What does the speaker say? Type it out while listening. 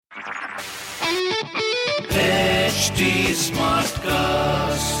HT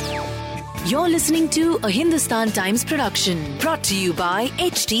Smartcast. You're listening to a Hindustan Times production brought to you by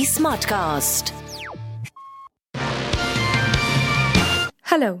HT Smartcast.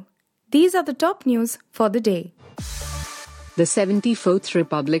 Hello, these are the top news for the day. The 74th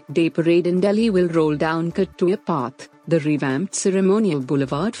Republic Day Parade in Delhi will roll down Kattuya Path, the revamped ceremonial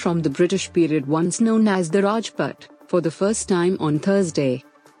boulevard from the British period once known as the Rajpath, for the first time on Thursday.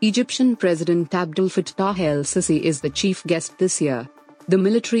 Egyptian President Abdel Fattah el-Sisi is the chief guest this year. The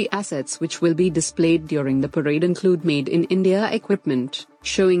military assets which will be displayed during the parade include Made in India equipment,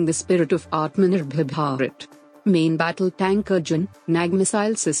 showing the spirit of Atmanirbhar Bharat. Main battle tank Arjun, Nag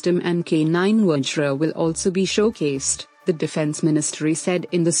missile system and K9 Vajra will also be showcased, the Defence Ministry said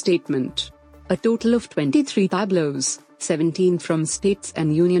in the statement. A total of 23 tableaus, 17 from states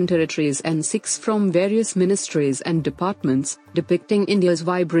and union territories and 6 from various ministries and departments, depicting India's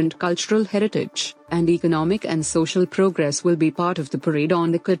vibrant cultural heritage and economic and social progress will be part of the parade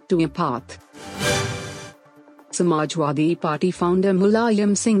on the Kattuya Path. Samajwadi Party founder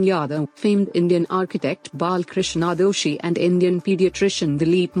Mulayam Singh Yadav, famed Indian architect Balkrishna Doshi and Indian pediatrician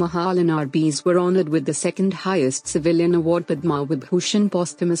Dilip Mahal NRBs were honoured with the second highest civilian award Padma Vibhushan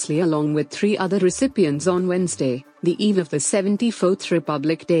posthumously along with 3 other recipients on Wednesday, the eve of the 74th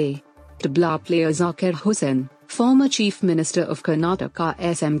Republic Day. Tabla player Zakir Hussain, former Chief Minister of Karnataka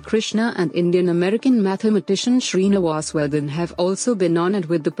S.M. Krishna and Indian-American mathematician Srinivas Vardhan have also been honoured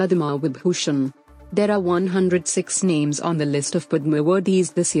with the Padma Vibhushan. There are 106 names on the list of Padma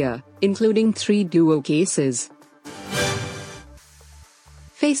awardees this year, including 3 duo cases.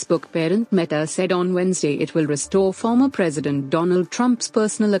 Facebook parent Meta said on Wednesday it will restore former President Donald Trump's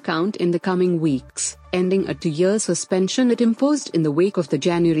personal account in the coming weeks, ending a 2-year suspension it imposed in the wake of the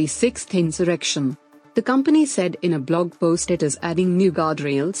January 6 insurrection. The company said in a blog post it is adding new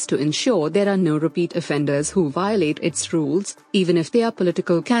guardrails to ensure there are no repeat offenders who violate its rules, even if they are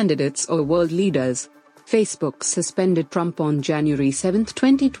political candidates or world leaders. Facebook suspended Trump on January 7,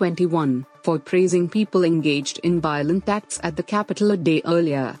 2021, for praising people engaged in violent acts at the Capitol a day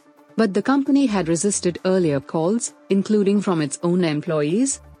earlier. But the company had resisted earlier calls, including from its own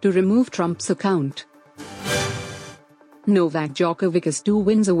employees, to remove Trump's account. Novak Djokovic is 2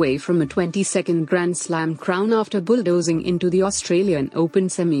 wins away from a 22nd Grand Slam crown after bulldozing into the Australian Open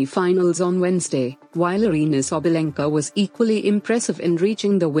semi-finals on Wednesday, while Aryna Sabalenka was equally impressive in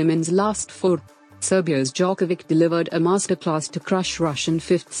reaching the women's last 4. Serbia's Djokovic delivered a masterclass to crush Russian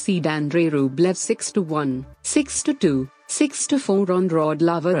 5th seed Andrei Rublev 6-1, 6-2, 6-4 on Rod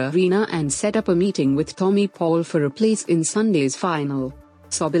Laver Arena and set up a meeting with Tommy Paul for a place in Sunday's final.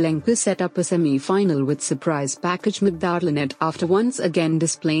 Sabalenka set up a semi-final with surprise package Magdalena after once again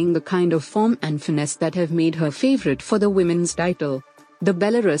displaying the kind of form and finesse that have made her favorite for the women's title. The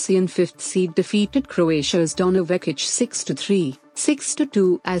Belarusian 5th seed defeated Croatia's Donna Vekic 6-3,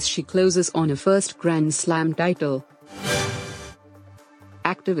 6-2 as she closes on a first Grand Slam title.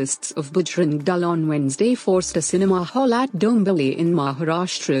 Activists of Bajrang Dal on Wednesday forced a cinema hall at Dombivli in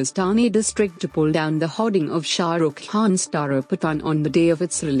Maharashtra's Thane district to pull down the hoarding of Shah Rukh Khan's Tara Pathan on the day of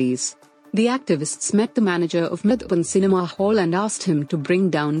its release. The activists met the manager of Madhavan Cinema Hall and asked him to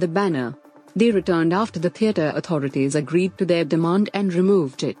bring down the banner. They returned after the theatre authorities agreed to their demand and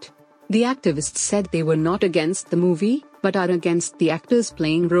removed it. The activists said they were not against the movie, but are against the actors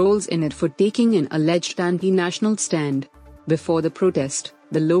playing roles in it for taking an alleged anti-national stand. Before the protest,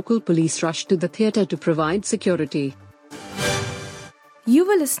 the local police rushed to the theatre to provide security. You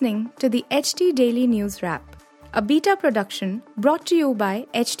were listening to the HT Daily News Wrap, a beta production brought to you by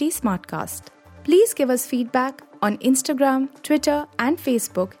HT Smartcast. Please give us feedback on Instagram, Twitter and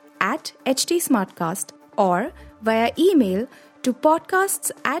Facebook at HT Smartcast or via email to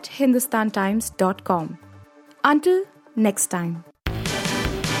podcasts@hindustantimes.com. Until next time.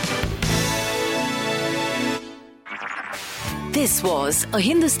 This was a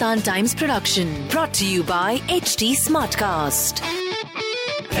Hindustan Times production brought to you by HT Smartcast.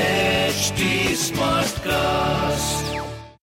 HT Smartcast.